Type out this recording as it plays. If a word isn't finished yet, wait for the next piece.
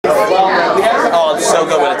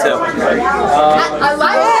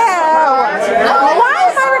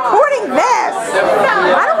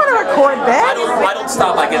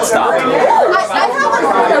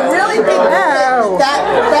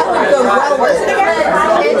I'm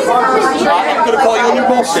gonna call you on your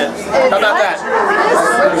bullshit. How about that?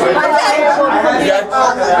 Okay?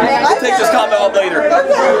 We'll take this comment up later.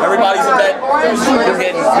 Everybody's in bed. You're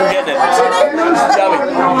getting it. Joey.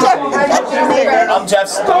 I'm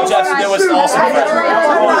Jeff's newest awesome friend.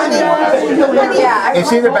 Is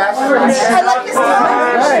he the best? I like this tongue.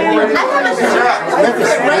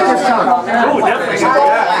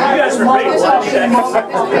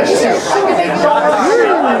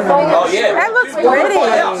 Oh yeah. That looks pretty.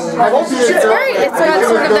 It's got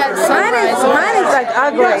sort of that sunrise. Mine is like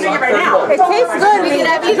ugly. It tastes good.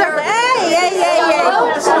 These are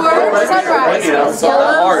sunrise.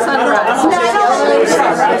 Yellow sunrise.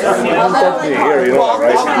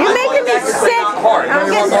 You're making me sick. I'm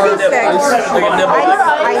getting seasick.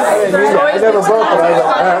 I never broke it.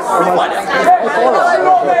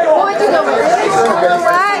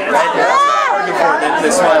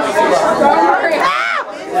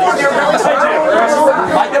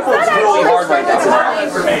 My nipple is really hard right now.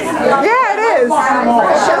 Yeah, it is.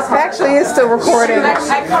 Actually, it's still recording.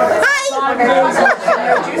 Hi!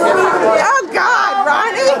 Oh, God,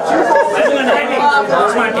 Ronnie! Oh,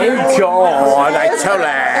 God, I tell you.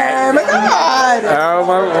 Oh,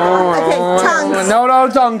 my God! Okay, tongues. No,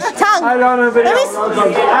 tongues. Tongue. I don't have video.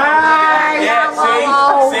 Yeah, see?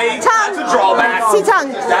 That's a drawback. See,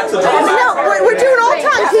 tongue. That's a drawback. No, we're doing all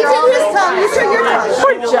tongues. He did his tongue. You show your tongue.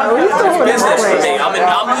 Poor Joe. He's doing Business for me. I'm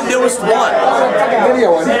the newest one.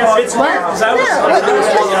 It's left. I'm the newest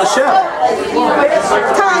one on the show.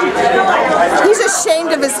 tongue. He's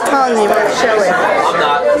ashamed of his tongue. He won't show it. I'm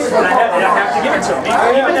not. I have to give it to him.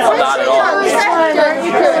 I'm not at all.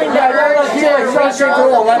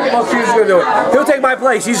 He'll take my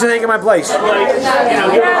place. He's taking my place. I'm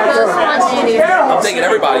taking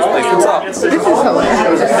everybody's place. What's up? This is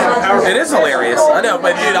hilarious. It is hilarious. I know,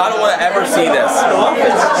 but dude, I don't want to ever see this.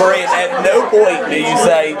 Marie, at no point do you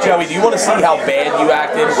say, Joey, do you want to see how bad you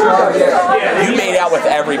acted? You made out with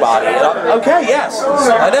everybody. Okay, yes.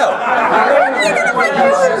 I know.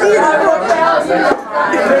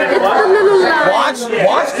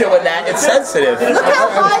 Watch doing that. It's sensitive. Look how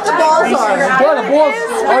high the balls are. Why the balls?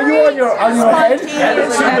 Are you on your head?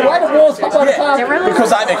 Why the balls up on top?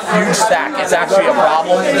 Because I'm a huge sack. It's actually a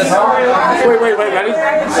problem. Wait, ready?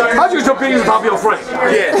 How'd you jump in the top of your frame?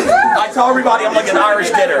 Yeah. I tell everybody I'm like an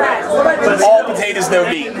Irish dinner. All potatoes, no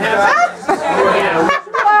meat.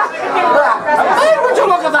 Hey, would you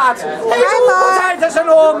look at that? He's all potatoes and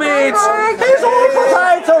all meat. He's all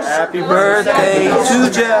potatoes. Happy birthday to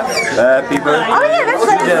Jeff. Happy birthday Oh, yeah, that's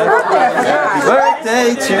like his birthday. Happy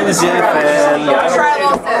birthday to Jeff.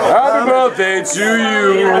 Happy birthday to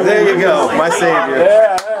you. There you go, my savior.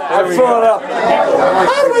 Yeah, I fill it up.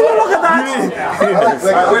 Hey, would you look at that? Hey,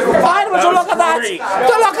 would you look at that?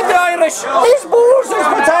 Don't look at the Irish. His balls, his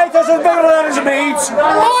potatoes are bigger than his meat.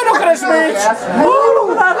 Oh, look at his meat. Oh,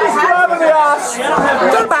 look at that. He's grabbing the ass.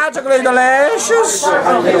 They're magically delicious.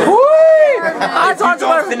 I thought you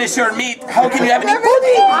were finish your meat. How can you have any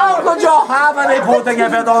pudding? How could you have any pudding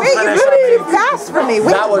if you don't finish You really it? too fast for me.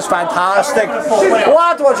 That was fantastic.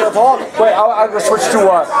 What was you talking? Wait, I'm going to switch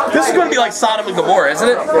to This is going to be like Sodom and Gomorrah, isn't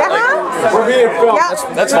it? we're being filmed.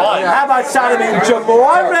 That's fine. How about Sodom and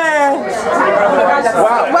Gomorrah?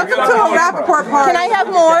 Wow. Welcome to a Rappaport party. Can I have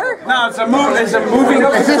more? No, it's a movie. It's a moving.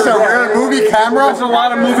 Is this a rare movie camera? There's a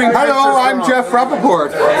lot of moving. Hello, I'm Jeff Rappaport.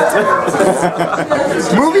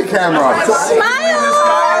 Movie camera. Smile!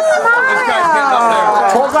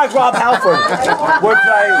 Talk like Rob Halford.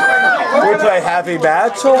 We play heavy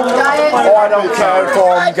metal. Oh, I don't care if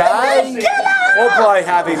I'm gay. We'll play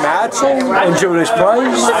heavy metal and Judas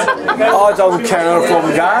Priest. I don't care if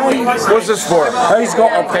I'm gay. What's this for? He's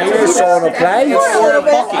got a penis on a plate.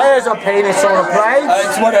 There's a penis on a plate.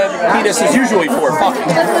 It's what a penis is usually for. Fucking.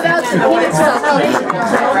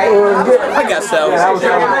 I guess so.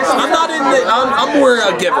 I'm not in the. I'm more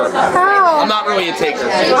a giver. I'm not really a taker.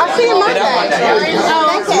 I'll see you Monday.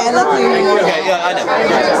 Okay, I love you. Okay, yeah, I know.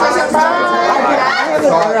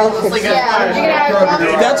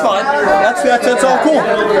 That's fine. That's all cool.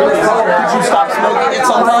 Did you stop smoking at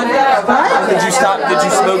some time? Did you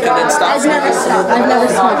smoke and then stop smoking? I've never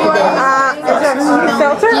smoked a day. Is that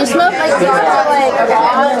filter? Do you smoke like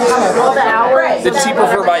all the hours? Did she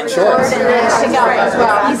prefer my insurance?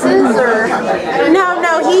 Pieces or? No,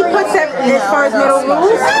 he puts everything as far as middle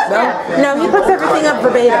rules. No, he puts everything up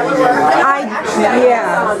verbatim.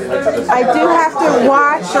 I do have to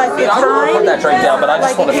watch like the time. Put that drink down, but I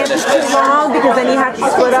just Like want it to can't finish be too this. long because then you have to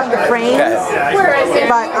split up the frames.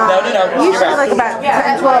 But usually like about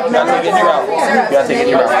 10, 12 minutes. You gotta take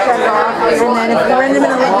it in your mouth. And then if we're in the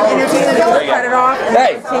middle of an interview, we'll cut it off and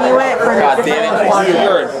continue it for God damn it.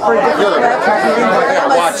 You're I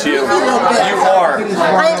watch you. You are.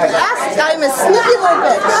 I'm a sneaky little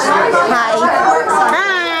bitch. Hi.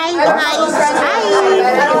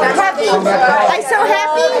 Happy. I'm so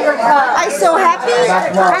happy. I'm so happy.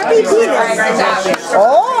 Happy penis.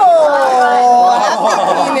 Oh, happy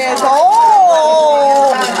penis.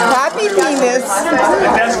 Oh, happy penis.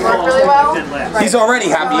 He's already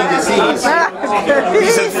happy. You can see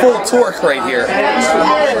he's in full torque right here.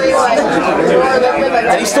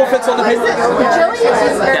 And he still fits on the paper?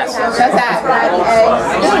 Yes.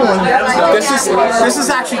 This is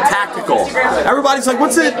actually tactical. Everybody's like,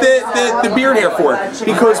 what's the beard hair for?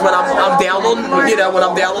 Because when I'm down on when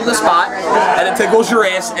I'm down on the spot and it tickles your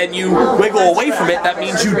ass and you wiggle away from it, that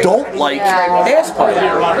means you don't like ass play.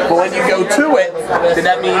 But when you go to it, then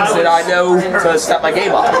that means that I know to step my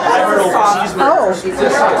game up. Oh.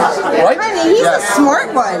 Right? Honey, he's a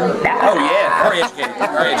smart one. Oh yeah, very educated.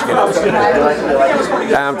 Very educated.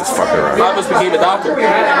 I'm just fucking around. I almost became a doctor. No.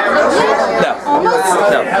 No.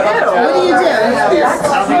 What do you do?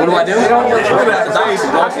 What do I do?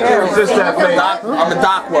 I'm a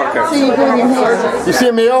dock worker. So you put in your hands. You see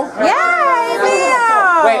Emil? Yay, Emil!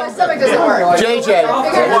 Wait, JJ,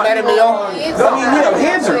 have you met Emil? I mean,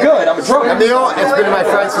 hands are good. I'm a drunk. Emil has been my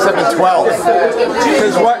friend since I've been 12.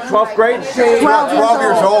 Since what? 12th grade? 12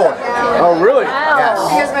 years old. Oh, really? Yes.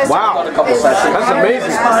 Wow. That's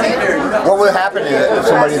amazing. What would happen to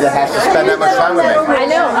somebody that has to spend that much time with me? I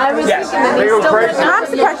know. I was thinking that They go crazy. I'm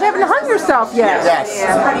surprised you haven't hung yourself yet. Yes.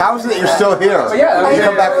 How is it that you're still here? You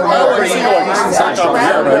come back from work.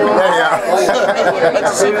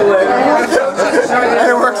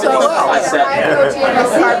 It works out well.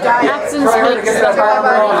 Absence makes the heart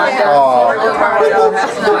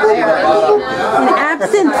And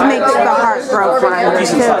absence makes the heart grow fonder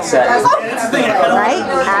too. Right?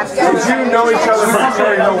 Absence. Did you know each other from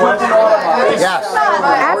Cherry Hill West? Yes.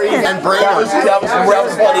 Absence. And Brandon. That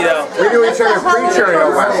was funny though. We knew each other pre-Cherry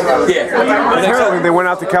Hill West. Yeah. Apparently they went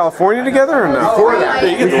out to California together or no? Before that.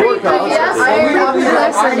 Before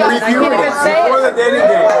the dating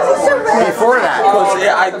game. Before that.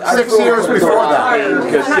 Yeah, 6 years before that.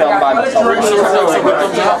 Because I'm by myself. I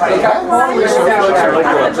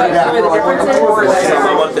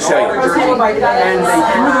wanted to show you.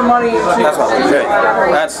 That's what I'm show you.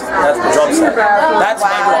 That's the drum set. That's my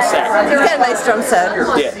girl set. He's got a nice drum set.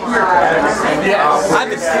 Yeah. I'm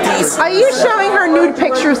a decent. Are you showing her nude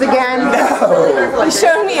pictures again? No. He's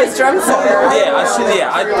showing me his drum set. Yeah, I should.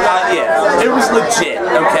 Yeah. It was legit.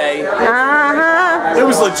 Okay. It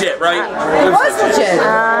was legit, right? It was legit.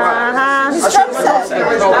 His drum set.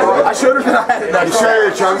 I showed her that I had a nice set.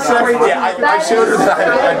 Your drum set? Yeah, I showed her that I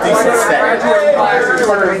had a decent set.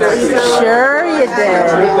 Sure you did.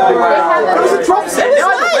 It was a drum set. Now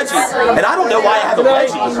I have a wedgie. And I don't know why I have a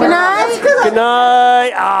wedgie. Good night. Good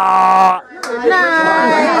night. Ah.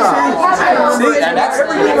 See, and that's, I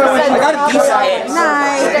got a decent ass.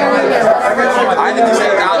 I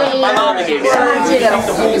think my mom gave it.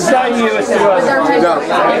 It's not you, it's the other.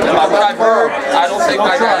 By what I've heard, I don't think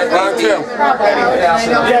I got it. Round two.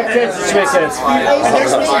 Yeah, kids, chickens.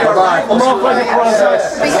 Bye-bye. I'm off like a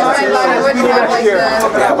process. Next year.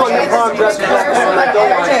 I'm on the prom dress.